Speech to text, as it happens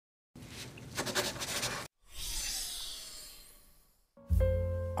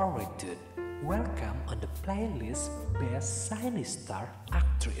Alright dude, welcome on the playlist Best Chinese Star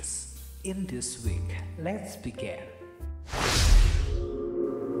Actress. In this week, let's begin.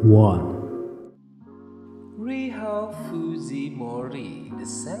 1. Riho Fujimori, the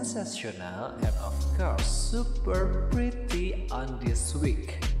sensational and of course super pretty on this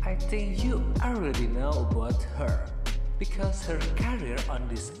week. I think you already know about her, because her career on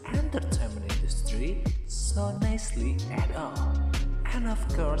this entertainment industry so nicely at all. And of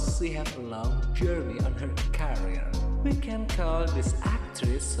course she has a long journey on her career. We can call this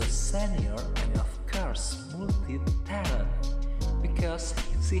actress so senior and of course multi-talent, because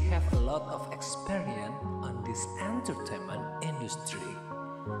she has a lot of experience on this entertainment industry.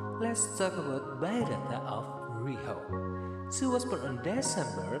 Let's talk about biodata of Riho. She was born on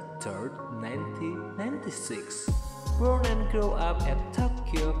December 3rd, 1996. Born and grew up at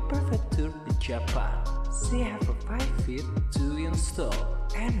Tokyo Prefecture, Japan. She has a 5 feet 2 inches tall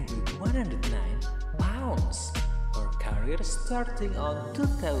and weighs 109 pounds. Her career starting on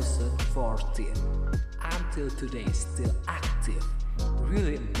 2014 until today still active.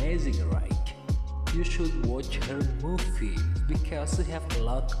 Really amazing, right? You should watch her movie because she has a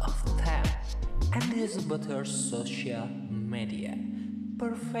lot of time. And this is about her social media.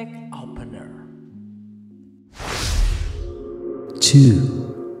 Perfect opener. 2.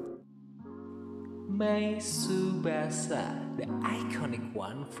 Mei Tsubasa, the iconic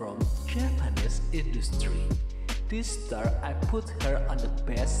one from Japanese industry. This star, I put her on the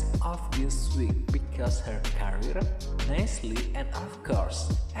best of this week because her career, nicely and of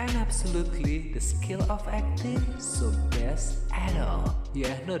course, and absolutely the skill of acting, so best at all.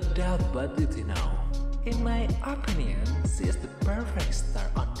 Yeah, no doubt about it, you know. In my opinion, she is the perfect star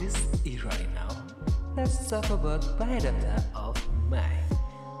on this era now. Let's talk about biodata of Mei.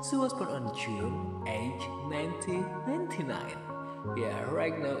 She was born on June 8, 1999. Yeah,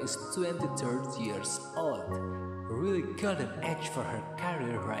 right now is 23 years old. Really golden age for her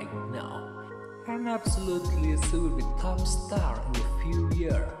career right now. And absolutely she will be top star in a few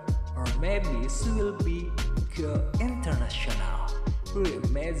years. Or maybe she will be go international. Really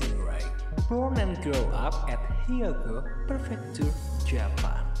amazing, right? Born and grew up at Hyogo Prefecture,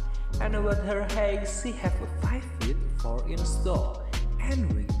 Japan. And about her height, she has a 5 feet 4 inches tall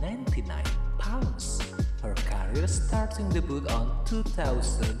and weighs 99 pounds. Her career starting debut on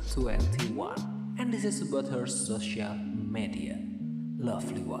 2021. And this is about her social media.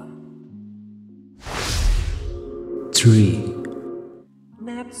 Lovely one. 3.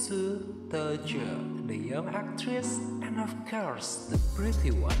 Natsu Tojo, the young actress and of course the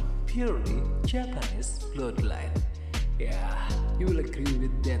pretty one, purely Japanese bloodline. Yeah, you will agree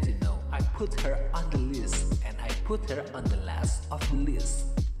with that, you know. I put her on the list and I put her on the last of the list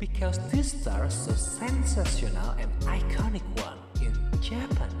because this star is so sensational and iconic one in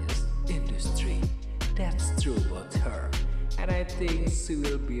Japanese industry. That's true about her, and I think she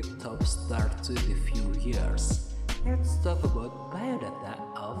will be a top star too in a few years. Let's talk about biodata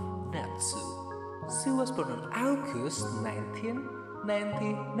of Natsu. She was born on August 19,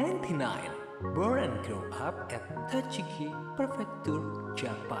 1999. Born and grew up at Tochigi Prefecture,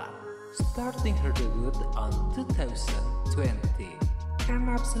 Japan. Starting her debut on 2020. And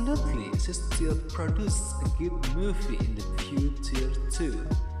absolutely, she still produces a good movie in the future too.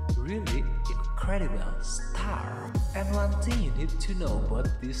 Really incredible star. And one thing you need to know about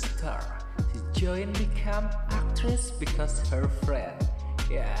this star, she joined become actress because her friend.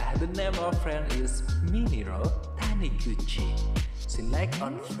 Yeah, the name of friend is Miniro Taniguchi. She like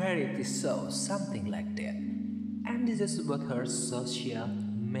on variety shows, something like that. And this is about her social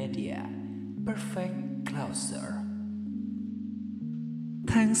media. Perfect closer.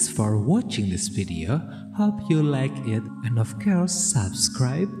 Thanks for watching this video. Hope you like it, and of course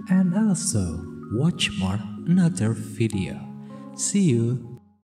subscribe and also watch more another video. See you.